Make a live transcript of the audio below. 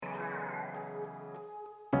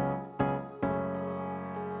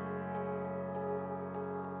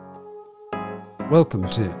Welcome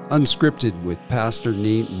to Unscripted with Pastor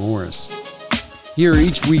Nate Morris. Here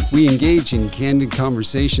each week we engage in candid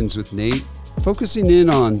conversations with Nate, focusing in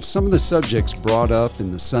on some of the subjects brought up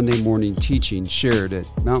in the Sunday morning teaching shared at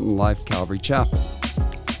Mountain Life Calvary Chapel.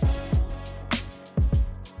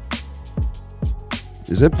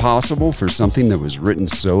 Is it possible for something that was written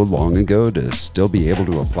so long ago to still be able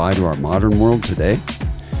to apply to our modern world today?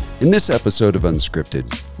 In this episode of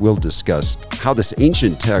Unscripted, we'll discuss how this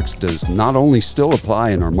ancient text does not only still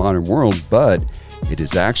apply in our modern world, but it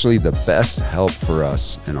is actually the best help for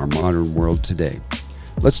us in our modern world today.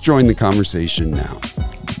 Let's join the conversation now.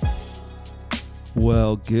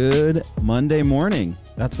 Well, good Monday morning.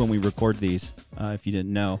 That's when we record these, if you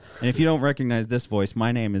didn't know. And if you don't recognize this voice,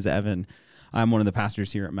 my name is Evan. I'm one of the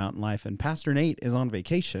pastors here at Mountain Life, and Pastor Nate is on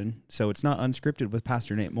vacation, so it's not Unscripted with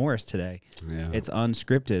Pastor Nate Morris today. Yeah. It's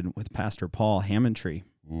Unscripted with Pastor Paul Hammontree,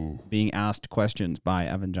 being asked questions by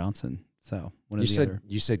Evan Johnson. So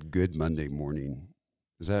You said good Monday morning.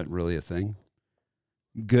 Is that really a thing?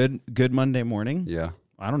 Good Monday morning? Yeah.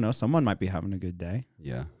 I don't know. Someone might be having a good day.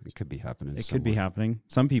 Yeah, it could be happening. It could be happening.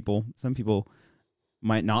 Some people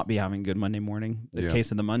might not be having a good Monday morning. The case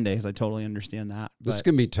of the Mondays, I totally understand that. This is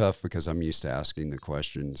going to be tough because I'm used to asking the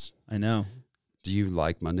questions. I know. Do you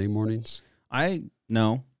like Monday mornings?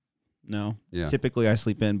 No. Yeah. Typically I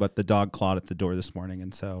sleep in, but the dog clawed at the door this morning,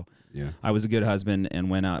 and so I was a good husband and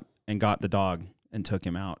went up and got the dog and took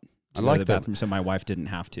him out to go to the bathroom so my wife didn't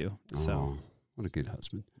have to. So what a good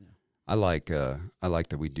husband. Yeah. I like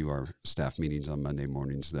that we do our staff meetings on Monday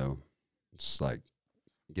mornings, though. It's like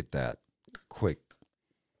get that quick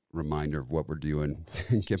reminder of what we're doing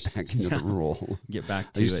and get back into the role. Get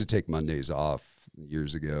back to it. I used to take Mondays off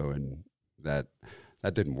years ago, and that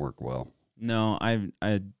didn't work well. No,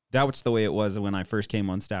 that was the way it was when I first came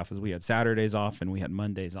on staff. Was we had Saturdays off and we had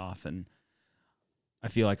Mondays off, and I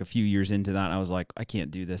feel like a few years into that, I was like, I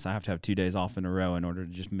can't do this. I have to have 2 days off in a row in order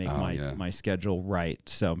to just make my schedule right.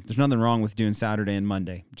 So there's nothing wrong with doing Saturday and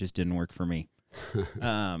Monday. It just didn't work for me.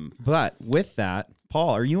 But with that, Paul,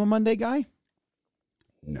 are you a Monday guy?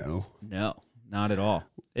 No, not at all.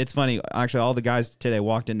 It's funny. Actually, all the guys today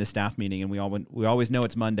walked into staff meeting, and we always know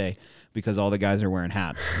it's Monday because all the guys are wearing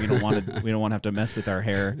hats. We don't want to have to mess with our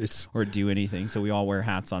hair or do anything, so we all wear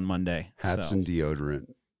hats on Monday. Hats and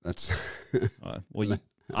deodorant. That's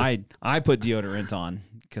I put deodorant on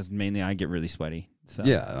because mainly I get really sweaty. So.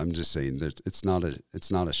 Yeah, I'm just saying it's not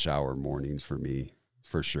a shower morning for me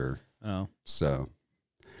for sure. Oh, so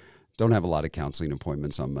don't have a lot of counseling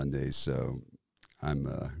appointments on Mondays, so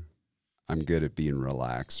I'm good at being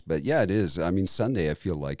relaxed. But yeah, it is. I mean, Sunday I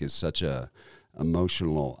feel like is such a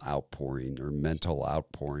emotional outpouring or mental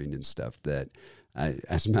outpouring and stuff that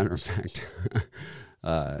as a matter of fact,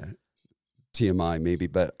 TMI maybe,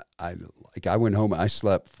 but I went home. I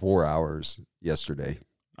slept 4 hours yesterday.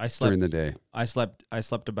 During the day. I slept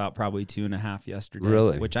about probably 2.5 yesterday.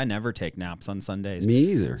 Really? Which I never take naps on Sundays. Me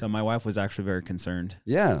either. So my wife was actually very concerned.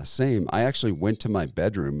 Yeah, same. I actually went to my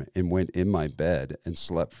bedroom and went in my bed and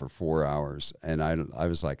slept for 4 hours. And I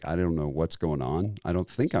was like, I don't know what's going on. I don't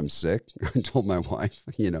think I'm sick. I told my wife,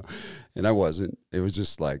 and I wasn't. It was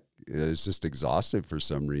just exhausted for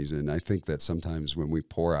some reason. I think that sometimes when we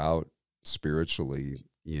pour out spiritually,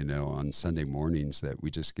 on Sunday mornings, that we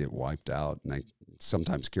just get wiped out, and I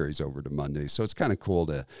sometimes carries over to Monday. So it's kind of cool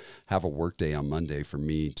to have a work day on Monday for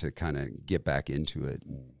me to kind of get back into it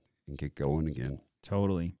and get going again.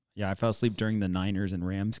 Totally. Yeah, I fell asleep during the Niners and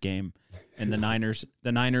Rams game, and the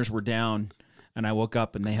Niners were down, and I woke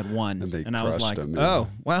up and they had won, and I was like, oh,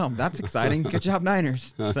 wow, that's exciting. Good job,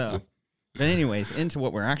 Niners. So, but anyways, into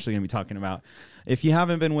what we're actually going to be talking about. If you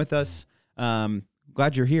haven't been with us,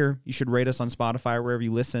 glad you're here. You should rate us on Spotify or wherever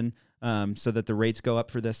you listen, so that the rates go up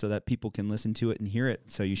for this so that people can listen to it and hear it.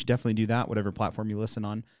 So you should definitely do that, whatever platform you listen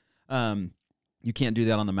on. You can't do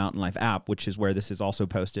that on the Mountain Life app, which is where this is also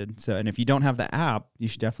posted. So, and if you don't have the app, you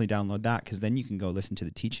should definitely download that because then you can go listen to the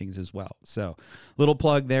teachings as well. So little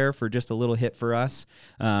plug there for just a little hit for us,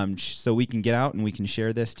 so we can get out and we can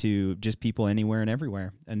share this to just people anywhere and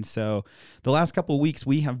everywhere. And so the last couple of weeks,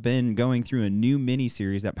 we have been going through a new mini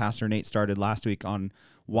series that Pastor Nate started last week on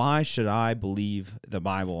why should I believe the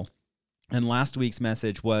Bible? And last week's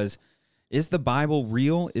message was, is the Bible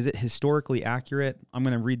real? Is it historically accurate? I'm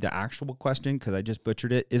going to read the actual question because I just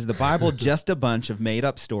butchered it. Is the Bible just a bunch of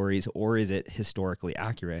made-up stories, or is it historically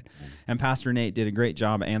accurate? And Pastor Nate did a great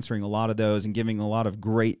job answering a lot of those and giving a lot of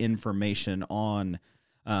great information on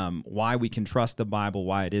why we can trust the Bible,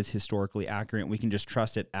 why it is historically accurate. We can just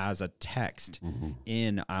trust it as a text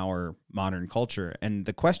in our modern culture. And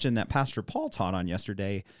the question that Pastor Paul taught on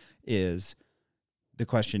yesterday is, the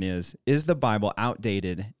question is the Bible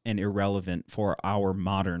outdated and irrelevant for our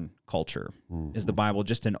modern culture? Mm-hmm. Is the Bible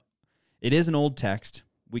it is an old text.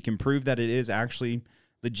 We can prove that it is actually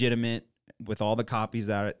legitimate with all the copies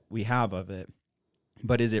that we have of it.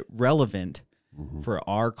 But is it relevant for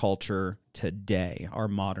our culture today, our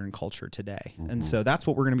modern culture today? And so that's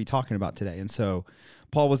what we're going to be talking about today. And so,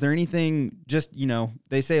 Paul, was there anything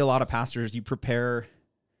they say a lot of pastors, you prepare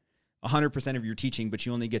 100% of your teaching, but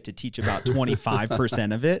you only get to teach about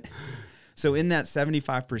 25% of it. So in that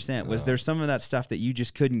 75%, was there some of that stuff that you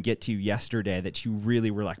just couldn't get to yesterday that you really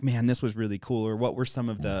were like, man, this was really cool? Or what were some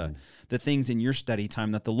of the things in your study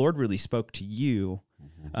time that the Lord really spoke to you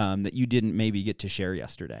that you didn't maybe get to share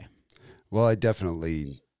yesterday? Well, I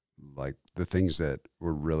definitely, like, the things that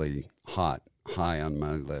were really high on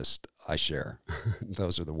my list, I share.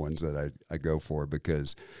 Those are the ones that I go for,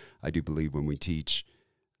 because I do believe when we teach,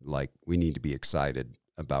 like, we need to be excited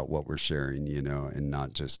about what we're sharing, and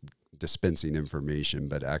not just dispensing information,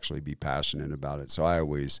 but actually be passionate about it. So I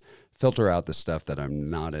always filter out the stuff that I'm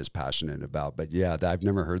not as passionate about. But yeah, I've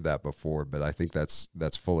never heard that before, but I think that's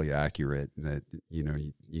fully accurate, that,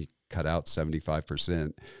 you cut out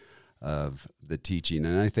 75% of the teaching.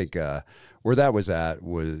 And I think where that was at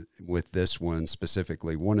was with this one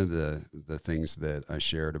specifically, one of the things that I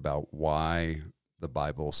shared about why the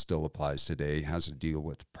Bible still applies today has to deal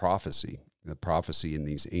with prophecy. The prophecy in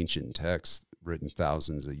these ancient texts written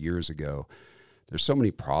thousands of years ago. There's so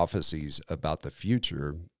many prophecies about the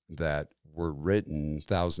future that were written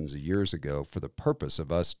thousands of years ago for the purpose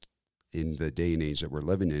of us in the day and age that we're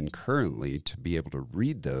living in currently to be able to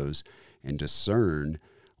read those and discern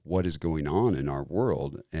what is going on in our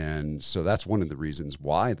world. And so that's one of the reasons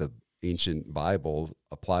why the ancient Bible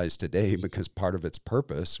applies today, because part of its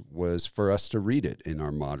purpose was for us to read it in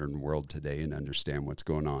our modern world today and understand what's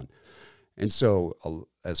going on. And so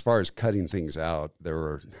as far as cutting things out,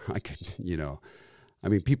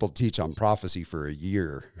 people teach on prophecy for a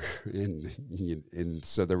year. And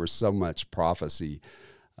so there was so much prophecy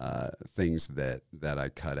things that I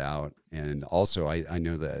cut out. And also I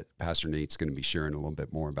know that Pastor Nate's going to be sharing a little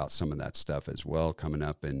bit more about some of that stuff as well coming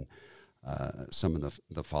up in some of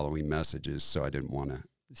the following messages. So I didn't want to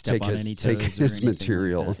take his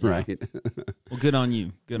material, like that, yeah. Right? Well, good on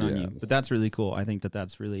you. Good on you. But that's really cool. I think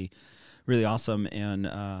that's really, really awesome. And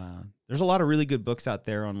there's a lot of really good books out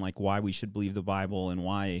there on like why we should believe the Bible and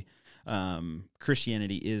why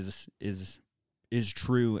Christianity is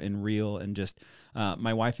true and real. And just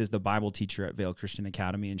my wife is the Bible teacher at Vail Christian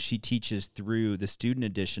Academy, and she teaches through the student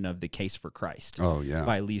edition of The Case for Christ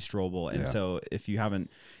by Lee Strobel. And so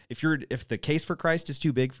if the Case for Christ is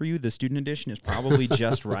too big for you, the student edition is probably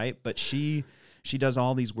just right. But she does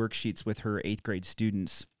all these worksheets with her 8th grade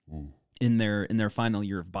students in their final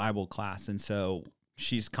year of Bible class. And so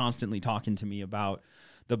she's constantly talking to me about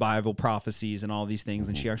the Bible prophecies and all these things.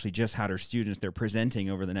 And she actually just had her students, they're presenting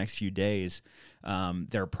over the next few days,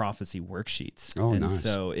 their prophecy worksheets. Oh, and nice.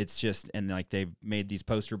 So it's just, and like they've made these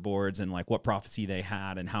poster boards and like what prophecy they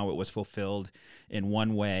had and how it was fulfilled in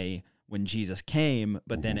one way when Jesus came,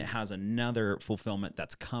 but then it has another fulfillment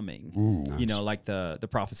that's coming, nice. Like the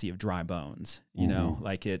prophecy of dry bones,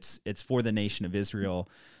 like it's for the nation of Israel,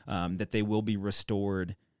 that they will be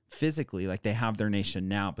restored physically, like they have their nation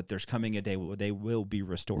now, but there's coming a day where they will be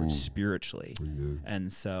restored spiritually.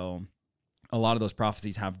 And so a lot of those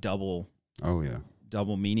prophecies have double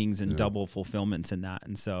meanings and double fulfillments in that.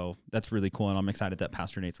 And so that's really cool. And I'm excited that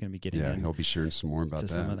Pastor Nate's going to be getting in. He'll be sharing some more about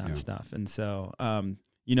some of that stuff. And so,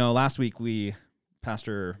 last week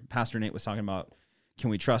Pastor Nate was talking about, can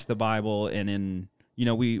we trust the Bible? And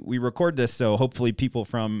we record this, so hopefully people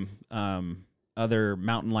from other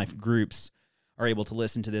mountain life groups are able to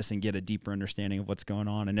listen to this and get a deeper understanding of what's going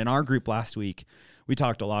on. And in our group last week, we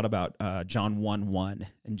talked a lot about John 1:1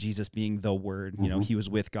 and Jesus being the Word. He was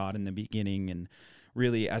with God in the beginning. And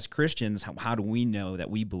really, as Christians, how do we know that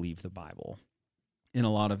we believe the Bible? In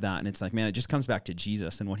a lot of that, and it's like, man, it just comes back to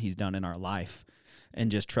Jesus and what He's done in our life, and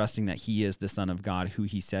just trusting that He is the Son of God, who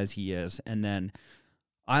He says He is. And then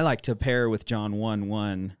I like to pair with John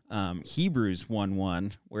 1:1, Hebrews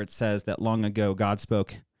 1:1, where it says that long ago God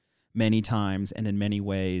spoke many times and in many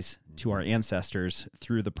ways to our ancestors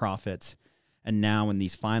through the prophets, and now in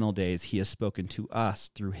these final days He has spoken to us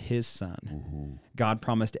through His Son. God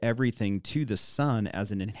promised everything to the Son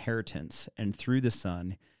as an inheritance, and through the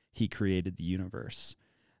Son He created the universe.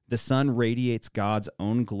 The Son radiates God's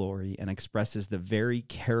own glory and expresses the very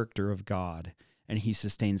character of God, and He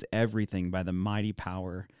sustains everything by the mighty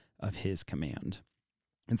power of His command.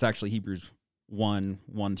 It's actually Hebrews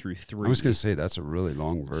 1:1-3. I was going to say that's a really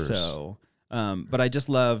long verse. So, but I just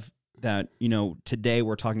love that, today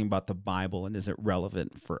we're talking about the Bible and is it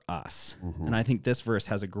relevant for us? Mm-hmm. And I think this verse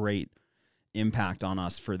has a great impact on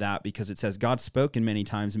us for that, because it says God's spoken many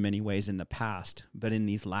times in many ways in the past, but in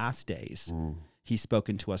these last days, he's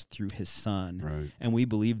spoken to us through his son. Right. And we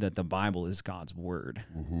believe that the Bible is God's word.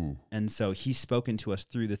 Mm-hmm. And so he's spoken to us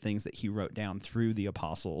through the things that he wrote down through the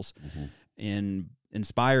apostles and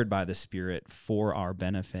inspired by the Spirit for our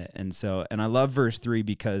benefit. And I love verse 3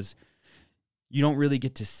 because you don't really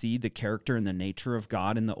get to see the character and the nature of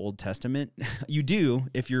God in the Old Testament. You do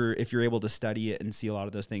if you're able to study it and see a lot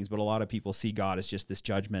of those things, but a lot of people see God as just this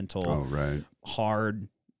judgmental, hard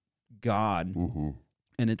God. Mm-hmm.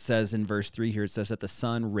 And it says in verse 3 here, it says that the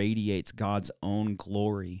Son radiates God's own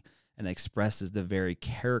glory and expresses the very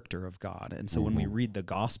character of God. And so when we read the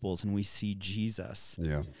Gospels and we see Jesus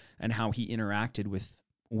and how he interacted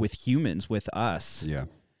with humans, with us,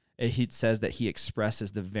 it says that he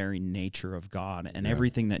expresses the very nature of God, and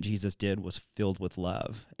everything that Jesus did was filled with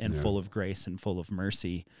love and full of grace and full of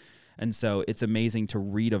mercy. And so it's amazing to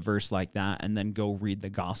read a verse like that and then go read the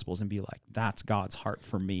Gospels and be like, that's God's heart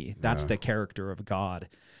for me. That's the character of God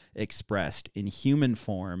expressed in human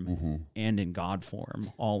form and in God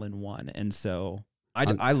form, all in one. And so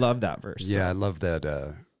I love that verse. Yeah, I love that.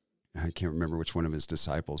 I can't remember which one of his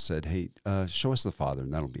disciples said, hey, show us the Father,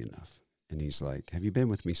 and that'll be enough. And he's like, have you been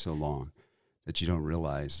with me so long that you don't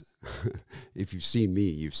realize if you've seen me,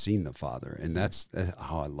 you've seen the Father? And that's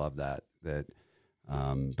I love that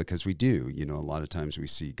because we do, a lot of times we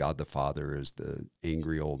see God the Father as the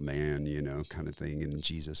angry old man, kind of thing, and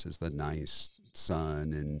Jesus is the nice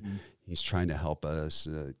son, and he's trying to help us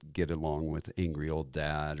get along with angry old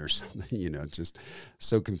dad or something, just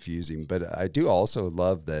so confusing. But I do also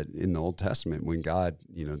love that in the Old Testament, when God,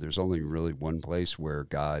 there's only really one place where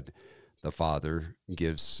God the Father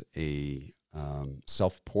gives a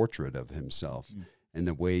self-portrait of himself, and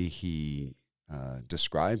the way he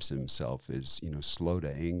describes himself is, slow to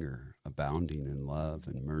anger, abounding in love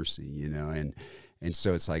and mercy, and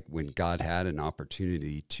so it's like when God had an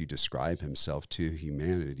opportunity to describe himself to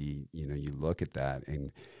humanity, you look at that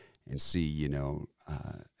and see,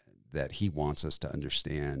 that he wants us to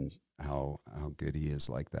understand how good he is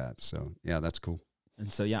like that. So yeah, that's cool.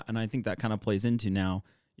 And so, and I think that kind of plays into now,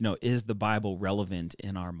 is the Bible relevant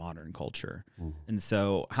in our modern culture? And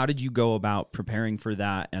so how did you go about preparing for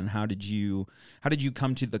that? And how did you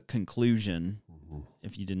come to the conclusion,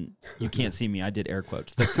 if you can't see me, I did air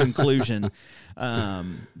quotes, the conclusion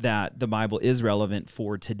that the Bible is relevant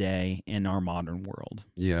for today in our modern world?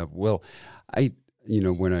 Yeah, well,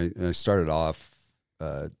 when I started off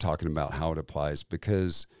talking about how it applies,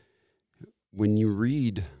 because when you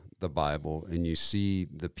read the Bible and you see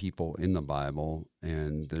the people in the Bible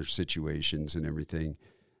and their situations and everything,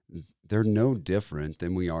 they're no different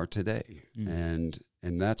than we are today. And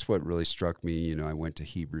that's what really struck me. I went to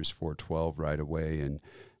Hebrews 4:12 right away and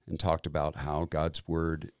talked about how God's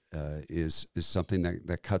word is something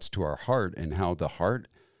that cuts to our heart, and how the heart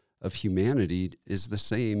of humanity is the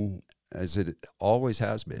same as it always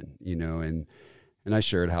has been, and I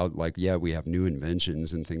shared how, we have new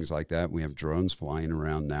inventions and things like that. We have drones flying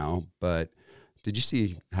around now. But did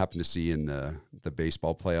you happen to see in the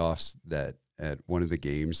baseball playoffs that at one of the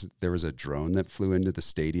games, there was a drone that flew into the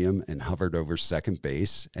stadium and hovered over second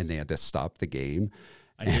base, and they had to stop the game?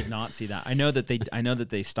 I did not see that. I know that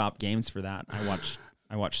they stopped games for that. I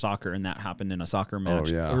watched soccer, and that happened in a soccer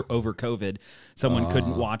match over COVID. Someone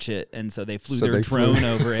couldn't watch it, and so they flew their drone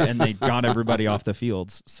over it, and they got everybody off the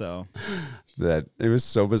fields. So that it was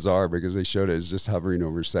so bizarre because they showed it as just hovering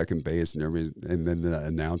over second base, and then the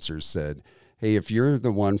announcers said, hey, if you're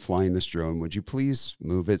the one flying this drone, would you please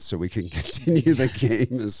move it so we can continue the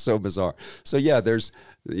game? It's so bizarre. So yeah, there's,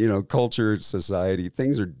 culture, society,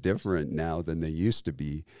 things are different now than they used to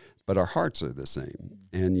be, but our hearts are the same.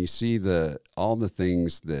 And you see all the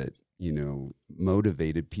things that,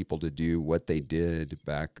 motivated people to do what they did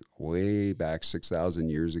way back 6,000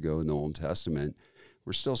 years ago in the Old Testament.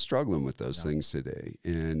 We're still struggling with those things today.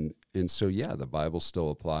 And so, the Bible still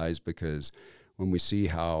applies, because when we see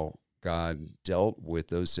how God dealt with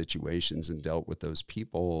those situations and dealt with those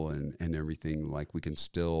people and everything, we can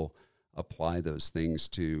still apply those things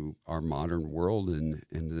to our modern world and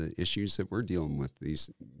the issues that we're dealing with these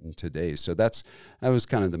today. So that was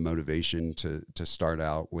kind of the motivation to start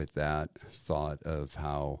out with that thought of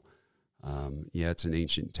how, it's an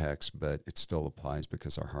ancient text, but it still applies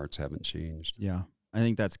because our hearts haven't changed. Yeah. I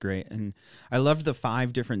think that's great. And I loved the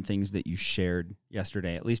 5 different things that you shared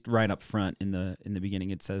yesterday, at least right up front in the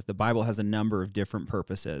beginning. It says the Bible has a number of different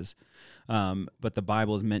purposes, but the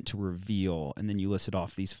Bible is meant to reveal. And then you listed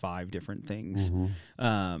off these 5 different things.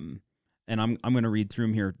 and I'm going to read through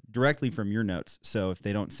them here directly from your notes. So if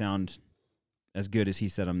they don't sound as good as he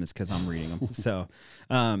said them, it's because I'm reading them. So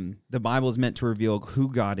the Bible is meant to reveal who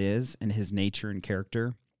God is and his nature and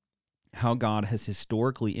character, how God has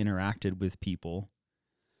historically interacted with people.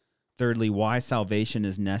 Thirdly, why salvation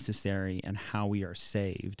is necessary and how we are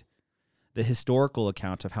saved. The historical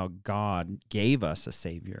account of how God gave us a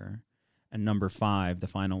Savior. And number 5, the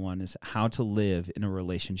final one, is how to live in a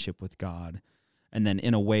relationship with God, and then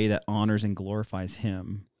in a way that honors and glorifies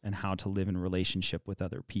him, and how to live in relationship with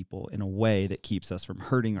other people in a way that keeps us from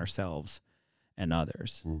hurting ourselves and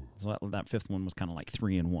others. So that 5th one was kind of like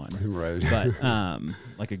 3 in 1. Right. But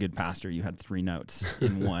like a good pastor, you had 3 notes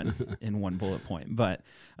in one bullet point. But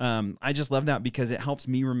I just love that because it helps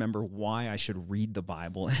me remember why I should read the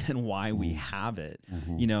Bible and why we have it.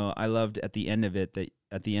 You know, I loved at the end of it that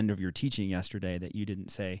at the end of your teaching yesterday that you didn't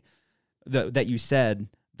say that you said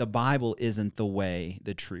the Bible isn't the way,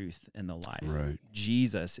 the truth, and the life. Right.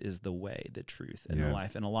 Jesus is the way, the truth, and the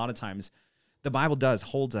life. And a lot of times the Bible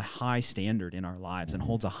holds a high standard in our lives and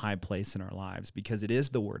holds a high place in our lives because it is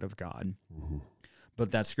the Word of God.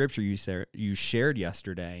 But that scripture you shared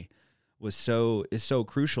yesterday is so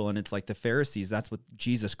crucial, and it's like the Pharisees. That's what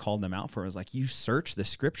Jesus called them out for. It was like, you search the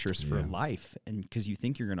scriptures for life, and because you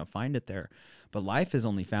think you're going to find it there, but life is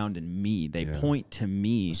only found in me. They point to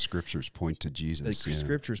me. The scriptures point to Jesus. The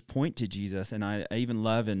scriptures point to Jesus, and I even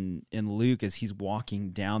love in Luke as he's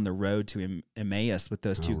walking down the road to Emmaus with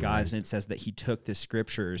those 2 guys, and it says that he took the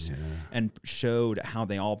scriptures and showed how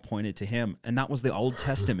they all pointed to him, and that was the Old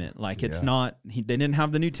Testament. Like it's not they didn't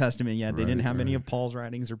have the New Testament yet. They didn't have any of Paul's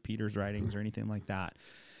writings or Peter's writings or anything like that.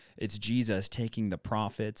 It's Jesus taking the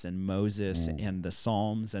prophets and Moses and the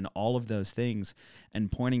Psalms and all of those things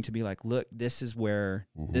and pointing to be like, look, this is where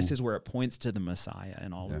it points to the Messiah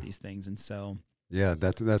and all of these things. And so,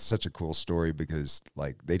 that's such a cool story because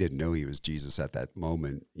like they didn't know he was Jesus at that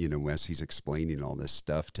moment, you know, as he's explaining all this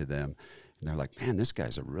stuff to them. And they're like, man, this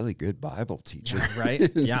guy's a really good Bible teacher.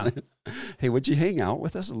 Right? Yeah. Hey, would you hang out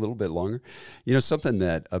with us a little bit longer? You know, something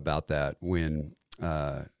about that when,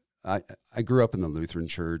 I grew up in the Lutheran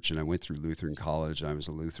church and I went through Lutheran college. I was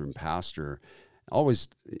a Lutheran pastor. Always,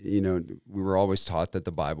 you know, we were always taught that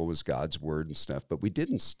the Bible was God's word and stuff, but we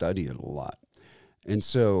didn't study it a lot. And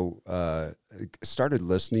so I started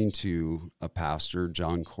listening to a pastor,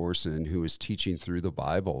 John Corson, who was teaching through the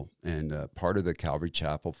Bible and part of the Calvary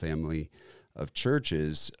Chapel family of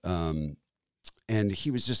churches. And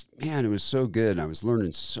he was just, man, it was so good. I was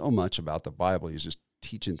learning so much about the Bible. He was just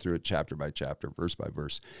teaching through it chapter by chapter, verse by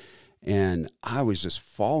verse. And I was just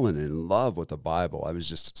falling in love with the Bible. I was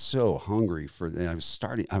just so hungry I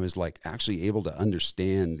was like actually able to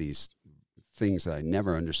understand these things that I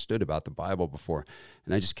never understood about the Bible before.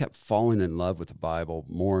 And I just kept falling in love with the Bible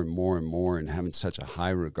more and more and more and having such a high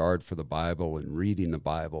regard for the Bible and reading the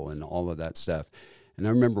Bible and all of that stuff. And I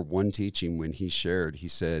remember one teaching when he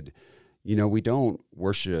said, you know, we don't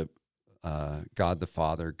worship God the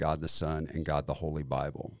Father, God the Son, and God the Holy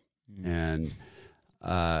Bible. And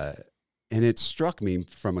it struck me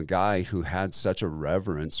from a guy who had such a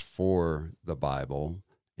reverence for the Bible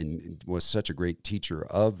and was such a great teacher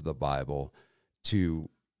of the Bible to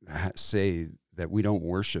say that we don't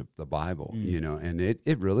worship the Bible, you know, and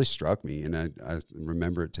it really struck me. And I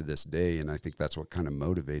remember it to this day. And I think that's what kind of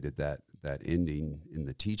motivated that ending in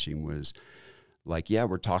the teaching was like, yeah,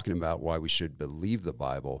 we're talking about why we should believe the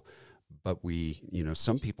Bible, but we, you know,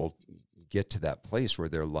 some people get to that place where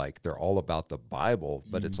they're all about the Bible,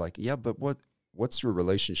 but it's like, yeah, but what's your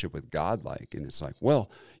relationship with God like? And it's like,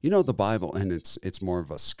 well, you know, the Bible, and it's more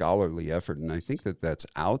of a scholarly effort. And I think that's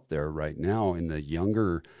out there right now in the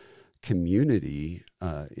younger community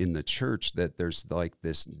in the church, that there's like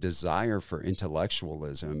this desire for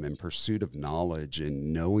intellectualism and pursuit of knowledge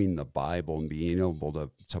and knowing the Bible and being able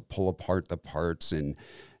to pull apart the parts and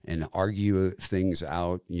argue things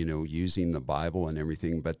out, you know, using the Bible and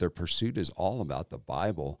everything, but their pursuit is all about the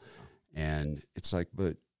Bible. And it's like,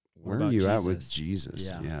 but where are you at with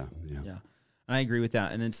Jesus? Yeah. I agree with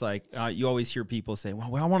that. And it's like, you always hear people say,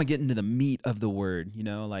 well, I want to get into the meat of the word, you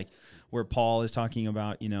know, like where Paul is talking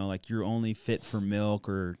about, you know, like you're only fit for milk,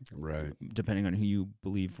 or depending on who you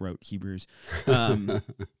believe wrote Hebrews,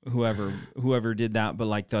 whoever did that. But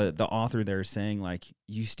like the author there is saying like,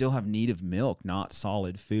 you still have need of milk, not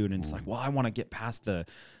solid food. And it's like, well, I want to get past the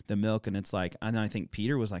milk. And it's like, and I think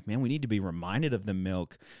Peter was like, man, we need to be reminded of the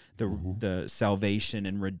milk, the salvation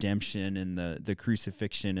and redemption and the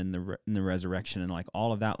crucifixion and the resurrection and like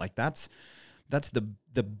all of that. Like that's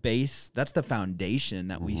the base, that's the foundation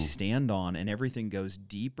that we stand on, and everything goes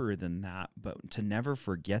deeper than that. But to never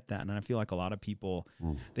forget that, and I feel like a lot of people,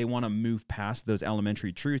 they want to move past those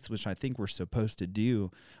elementary truths, which I think we're supposed to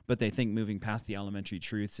do, but they think moving past the elementary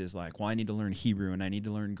truths is like, well, I need to learn Hebrew and I need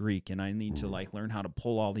to learn Greek and I need to like learn how to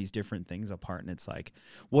pull all these different things apart. And it's like,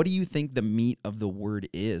 what do you think the meat of the word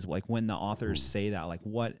is? Like when the authors say that, like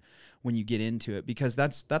what, when you get into it, because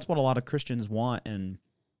that's what a lot of Christians want, and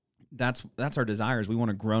that's our desires. We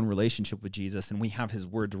want a grown relationship with Jesus, and we have his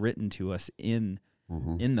word written to us in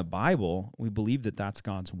the Bible. We believe that that's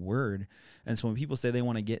God's word. And so when people say they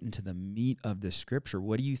want to get into the meat of the scripture,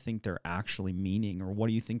 what do you think they're actually meaning, or what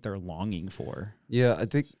do you think they're longing for? Yeah, I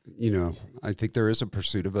think there is a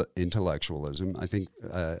pursuit of intellectualism. I think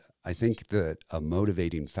that a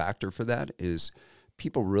motivating factor for that is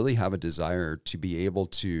people really have a desire to be able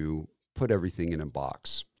to put everything in a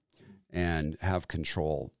box and have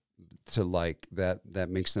control. To like that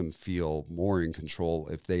makes them feel more in control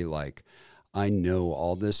if they like, I know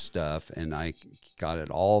all this stuff and I got it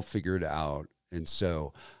all figured out, and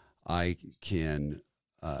so I can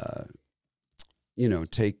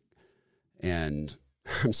take, and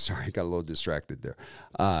I'm sorry, I got a little distracted there,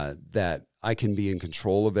 that I can be in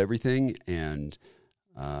control of everything and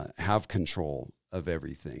have control of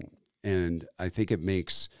everything. And I think it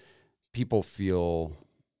makes people feel,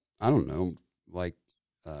 I don't know, like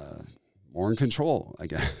more in control, I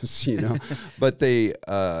guess, but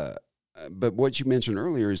but what you mentioned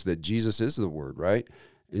earlier is that Jesus is the word, right?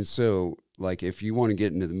 And so like, if you want to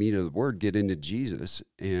get into the meat of the word, get into Jesus,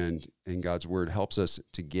 and God's word helps us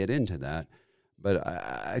to get into that. But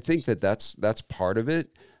I think that's part of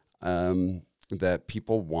it, that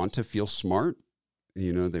people want to feel smart,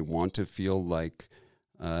 they want to feel like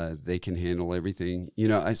they can handle everything.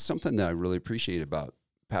 Something that I really appreciate about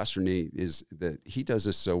Pastor Nate is that he does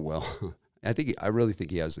this so well. I really think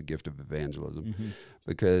he has the gift of evangelism,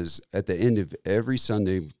 because at the end of every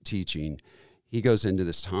Sunday teaching, he goes into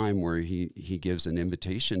this time where he gives an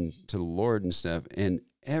invitation to the Lord and stuff. And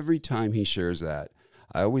every time he shares that,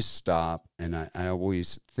 I always stop and I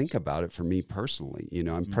always think about it for me personally.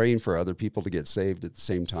 I'm praying for other people to get saved at the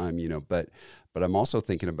same time, but I'm also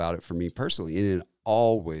thinking about it for me personally. And it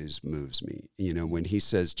always moves me. When he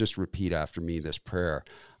says, just repeat after me this prayer,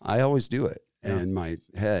 I always do it. Yeah. In my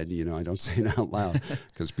head, I don't say it out loud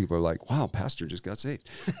because people are like, wow, pastor just got saved.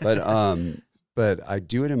 But I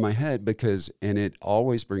do it in my head and it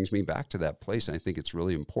always brings me back to that place. And I think it's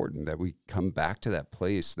really important that we come back to that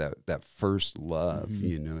place, that first love,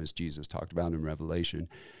 as Jesus talked about in Revelation.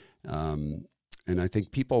 And I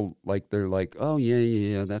think people they're like, oh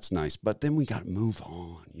yeah, that's nice. But then we got to move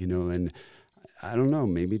on, and I don't know,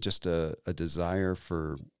 maybe just a desire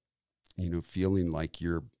for, feeling like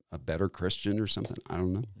you're a better Christian or something. I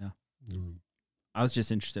don't know. Yeah. I was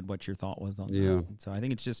just interested what your thought was on that. And so I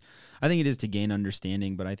think it is to gain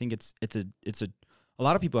understanding, but I think it's a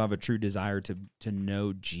lot of people have a true desire to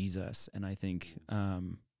know Jesus. And I think,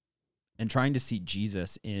 and trying to see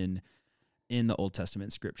Jesus in the Old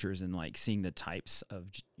Testament scriptures, and like seeing the types of,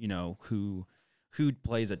 who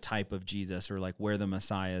plays a type of Jesus, or like where the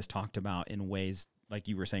Messiah is talked about in ways, like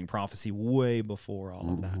you were saying, prophecy way before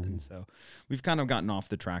all of that. And so we've kind of gotten off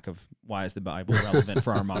the track of why is the Bible relevant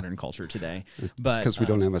for our modern culture today. But because we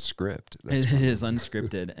don't have a script. It is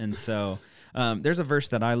unscripted. And so there's a verse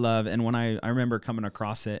that I love. And when I remember coming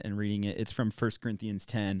across it and reading it, it's from 1 Corinthians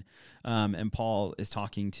 10. And Paul is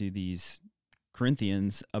talking to these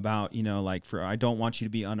Corinthians about, I don't want you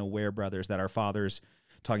to be unaware, brothers, that our fathers,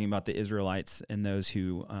 talking about the Israelites and those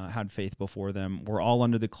who had faith before them, were all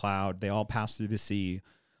under the cloud. They all passed through the sea.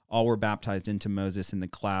 All were baptized into Moses in the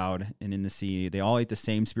cloud and in the sea. They all ate the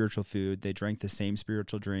same spiritual food. They drank the same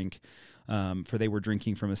spiritual drink, for they were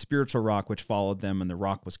drinking from a spiritual rock which followed them, and the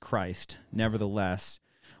rock was Christ. Nevertheless,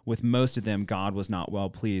 with most of them, God was not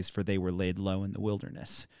well pleased, for they were laid low in the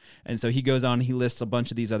wilderness. And so he goes on, he lists a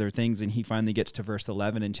bunch of these other things, and he finally gets to verse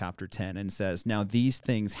 11 in chapter 10 and says, now these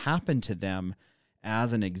things happened to them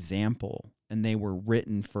as an example, and they were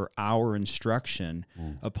written for our instruction,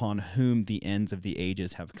 upon whom the ends of the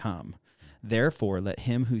ages have come. Therefore, let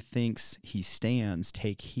him who thinks he stands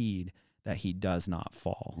take heed that he does not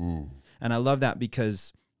fall. And I love that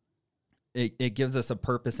because it gives us a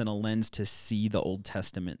purpose and a lens to see the Old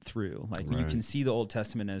Testament through. Like you can see the Old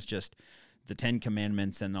Testament as just the 10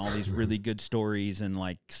 Commandments and all these really good stories and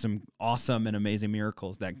like some awesome and amazing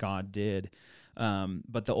miracles that God did.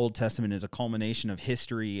 But the Old Testament is a culmination of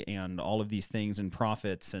history and all of these things and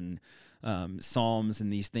prophets and Psalms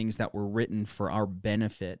and these things that were written for our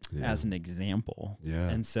benefit as an example.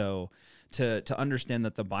 And so to understand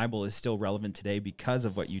that the Bible is still relevant today because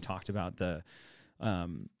of what you talked about, the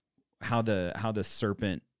how the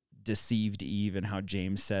serpent deceived Eve, and how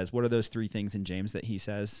James says, what are those three things in James that he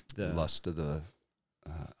says? The lust of the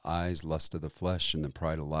eyes, lust of the flesh, and the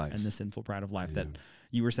pride of life. And the sinful pride of life. Yeah. That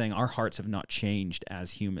you were saying our hearts have not changed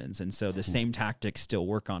as humans. And so the same tactics still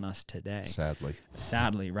work on us today.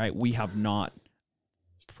 Sadly, right? We have not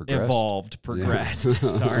progressed. Yeah.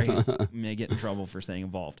 Sorry, may get in trouble for saying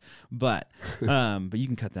evolved, but you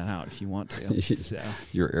can cut that out if you want to. So.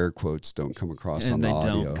 Your air quotes don't come across on the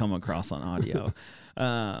audio. They don't come across on audio.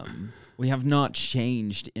 We have not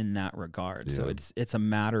changed in that regard. Yeah. So it's a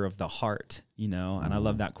matter of the heart, And I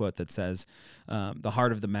love that quote that says, the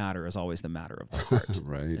heart of the matter is always the matter of the heart.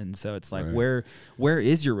 Right. And so it's like, where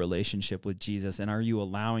is your relationship with Jesus? And are you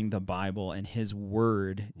allowing the Bible and his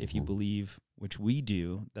word, if you believe, which we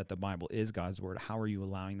do, that the Bible is God's word, how are you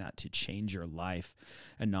allowing that to change your life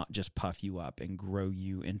and not just puff you up and grow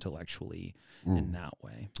you intellectually in that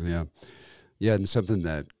way? Yeah. Yeah. And something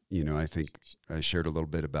that, I think I shared a little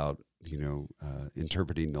bit about,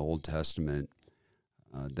 interpreting the Old Testament,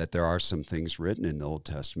 that there are some things written in the Old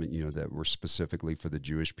Testament, that were specifically for the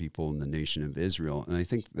Jewish people and the nation of Israel. And I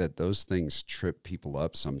think that those things trip people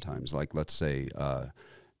up sometimes. Like, let's say,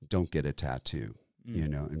 don't get a tattoo,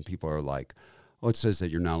 and people are like, oh, it says that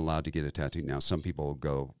you're not allowed to get a tattoo. Now, some people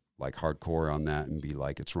go like hardcore on that and be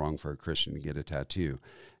like, it's wrong for a Christian to get a tattoo.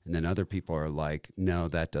 And then other people are like, no,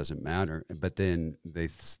 that doesn't matter. But then they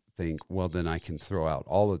think, well, then I can throw out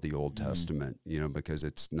all of the Old Testament, because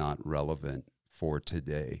it's not relevant for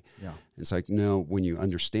today. Yeah. It's like, no, when you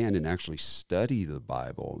understand and actually study the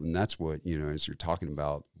Bible, and that's what, as you're talking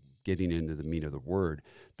about getting into the meat of the word,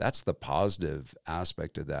 that's the positive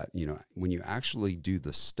aspect of that. When you actually do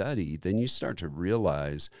the study, then you start to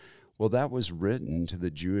realize, well, that was written to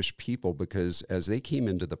the Jewish people because as they came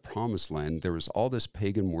into the promised land, there was all this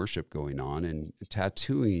pagan worship going on, and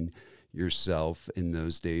tattooing yourself in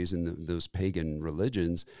those days in those pagan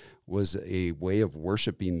religions was a way of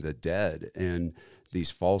worshiping the dead and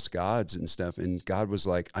these false gods and stuff. And God was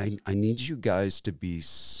like, I need you guys to be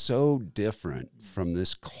so different from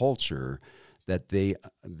this culture that they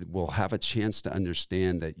will have a chance to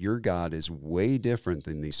understand that your God is way different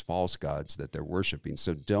than these false gods that they're worshiping.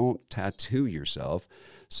 So don't tattoo yourself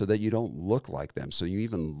so that you don't look like them, so you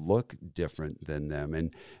even look different than them.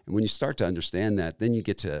 And when you start to understand that, then you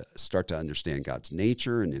get to start to understand God's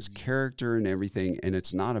nature and his character and everything. And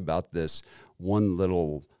it's not about this one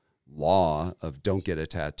little law of don't get a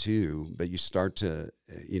tattoo, but you start to,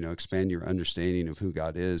 expand your understanding of who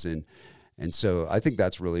God is. And so I think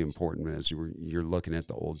that's really important as you're looking at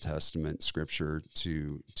the Old Testament scripture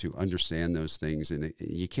to understand those things. And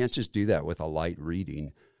you can't just do that with a light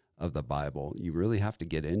reading of the Bible. You really have to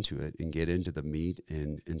get into it and get into the meat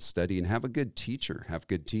and study and have a good teacher, have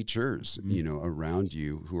good teachers, around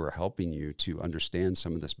you who are helping you to understand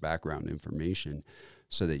some of this background information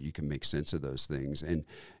so that you can make sense of those things. And,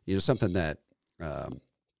 something that, I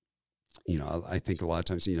think a lot of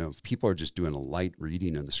times, if people are just doing a light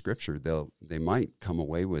reading of the scripture, they might come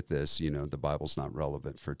away with this, the Bible's not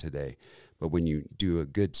relevant for today. But when you do a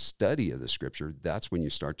good study of the scripture, that's when you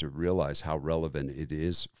start to realize how relevant it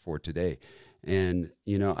is for today. And,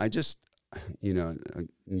 and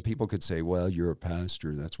people could say, well, you're a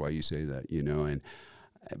pastor, that's why you say that,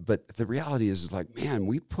 but the reality is like, man,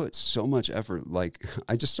 we put so much effort. Like,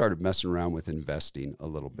 I just started messing around with investing a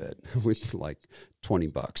little bit with like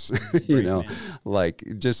 $20, like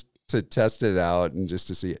just to test it out and just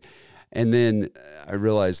to see it. And then I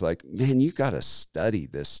realized like, man, you got to study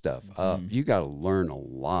this stuff up. You got to learn a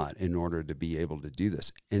lot in order to be able to do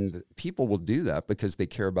this. And people will do that because they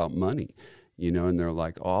care about money. And they're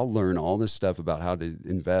like, oh, I'll learn all this stuff about how to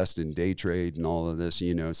invest in day trade and all of this,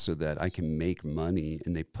 so that I can make money.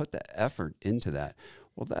 And they put the effort into that.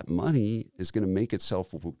 Well, that money is going to make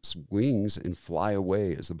itself wings and fly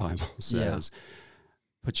away, as the Bible says. Yeah.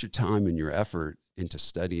 Put your time and your effort into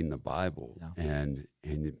studying the Bible. Yeah. And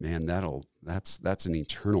man, that's an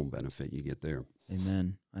eternal benefit you get there.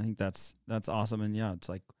 Amen. I think that's awesome. And yeah, it's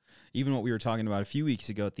like, even what we were talking about a few weeks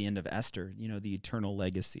ago at the end of Esther, the eternal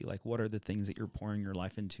legacy, like what are the things that you're pouring your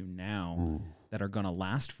life into now that are going to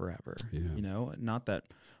last forever? Yeah. Not that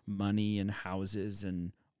money and houses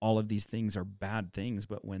and all of these things are bad things,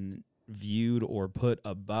 but when viewed or put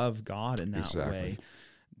above God in that way,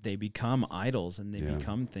 they become idols and they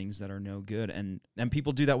become things that are no good. And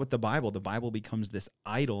people do that with the Bible. The Bible becomes this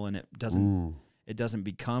idol and it doesn't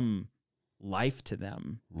become life to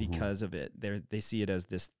them because of it. They see it as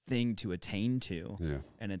this thing to attain to. Yeah.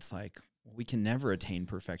 And it's like, we can never attain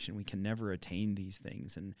perfection. We can never attain these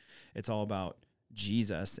things. And it's all about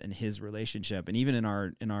Jesus and his relationship. And even in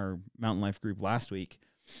our Mountain Life group last week,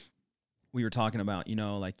 we were talking about,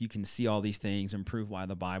 like you can see all these things and prove why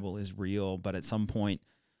the Bible is real, but at some point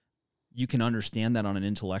you can understand that on an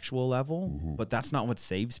intellectual level, but that's not what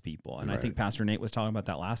saves people. And I think Pastor Nate was talking about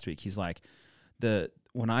that last week. He's like,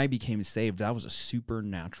 when I became saved, that was a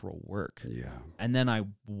supernatural work. Yeah. And then I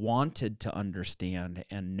wanted to understand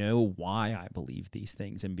and know why I believe these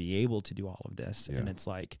things and be able to do all of this. Yeah. And it's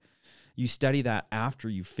like, you study that after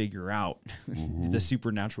you figure out the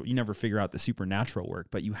supernatural. You never figure out the supernatural work,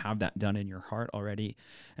 but you have that done in your heart already.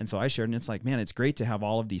 And so I shared, and it's like, man, it's great to have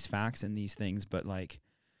all of these facts and these things, but like,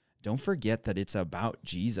 don't forget that it's about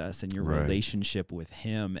Jesus and your relationship with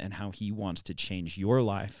him and how he wants to change your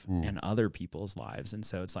life and other people's lives. And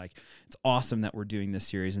so it's like, it's awesome that we're doing this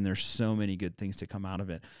series and there's so many good things to come out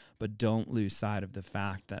of it, but don't lose sight of the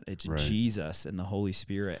fact that it's Jesus and the Holy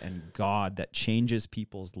Spirit and God that changes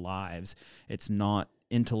people's lives. It's not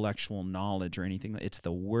intellectual knowledge or anything. It's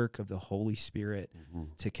the work of the Holy Spirit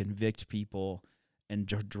to convict people and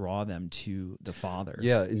to draw them to the Father.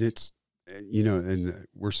 Yeah. And it's, and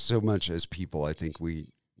we're so much as people, I think we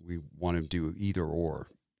want to do either or,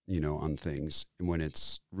 on things when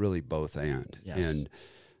it's really both and. Yes. And,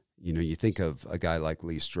 you think of a guy like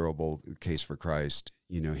Lee Strobel, Case for Christ,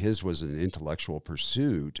 his was an intellectual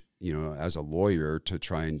pursuit, as a lawyer to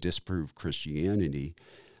try and disprove Christianity.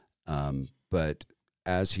 But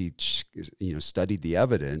as he, studied the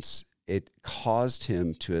evidence, it caused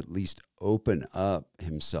him to at least open up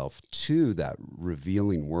himself to that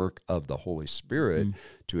revealing work of the Holy Spirit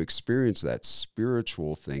to experience that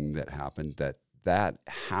spiritual thing that happened, that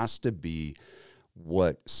has to be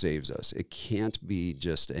what saves us. It can't be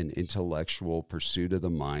just an intellectual pursuit of the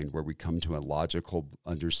mind where we come to a logical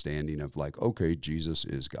understanding of like, okay, Jesus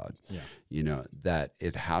is God. Yeah. That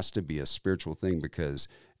it has to be a spiritual thing because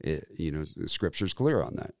the scripture's clear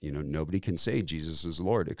on that. Nobody can say Jesus is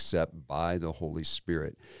Lord except by the Holy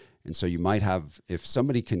Spirit. And so you might have, if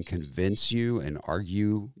somebody can convince you and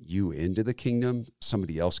argue you into the kingdom,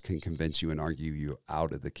 somebody else can convince you and argue you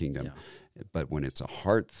out of the kingdom. Yeah. But when it's a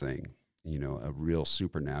heart thing, a real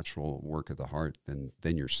supernatural work of the heart,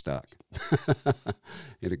 then you're stuck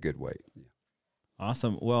in a good way. Yeah.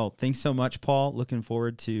 Awesome. Well, thanks so much, Paul. Looking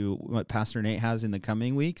forward to what Pastor Nate has in the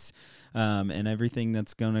coming weeks, and everything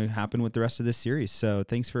that's going to happen with the rest of this series. So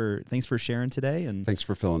thanks for sharing today, and thanks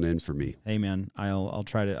for filling in for me. Hey, man, I'll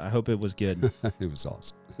try to. I hope it was good. It was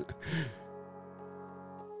awesome.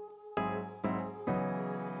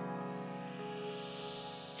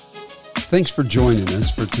 Thanks for joining us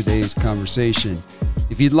for today's conversation.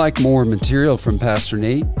 If you'd like more material from Pastor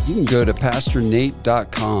Nate, you can go to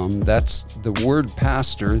pastornate.com. That's the word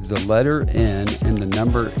pastor, the letter N, and the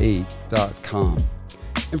number 8.com.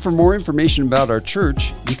 And for more information about our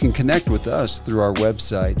church, you can connect with us through our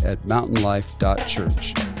website at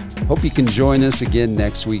mountainlife.church. Hope you can join us again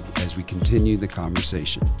next week as we continue the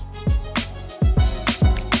conversation.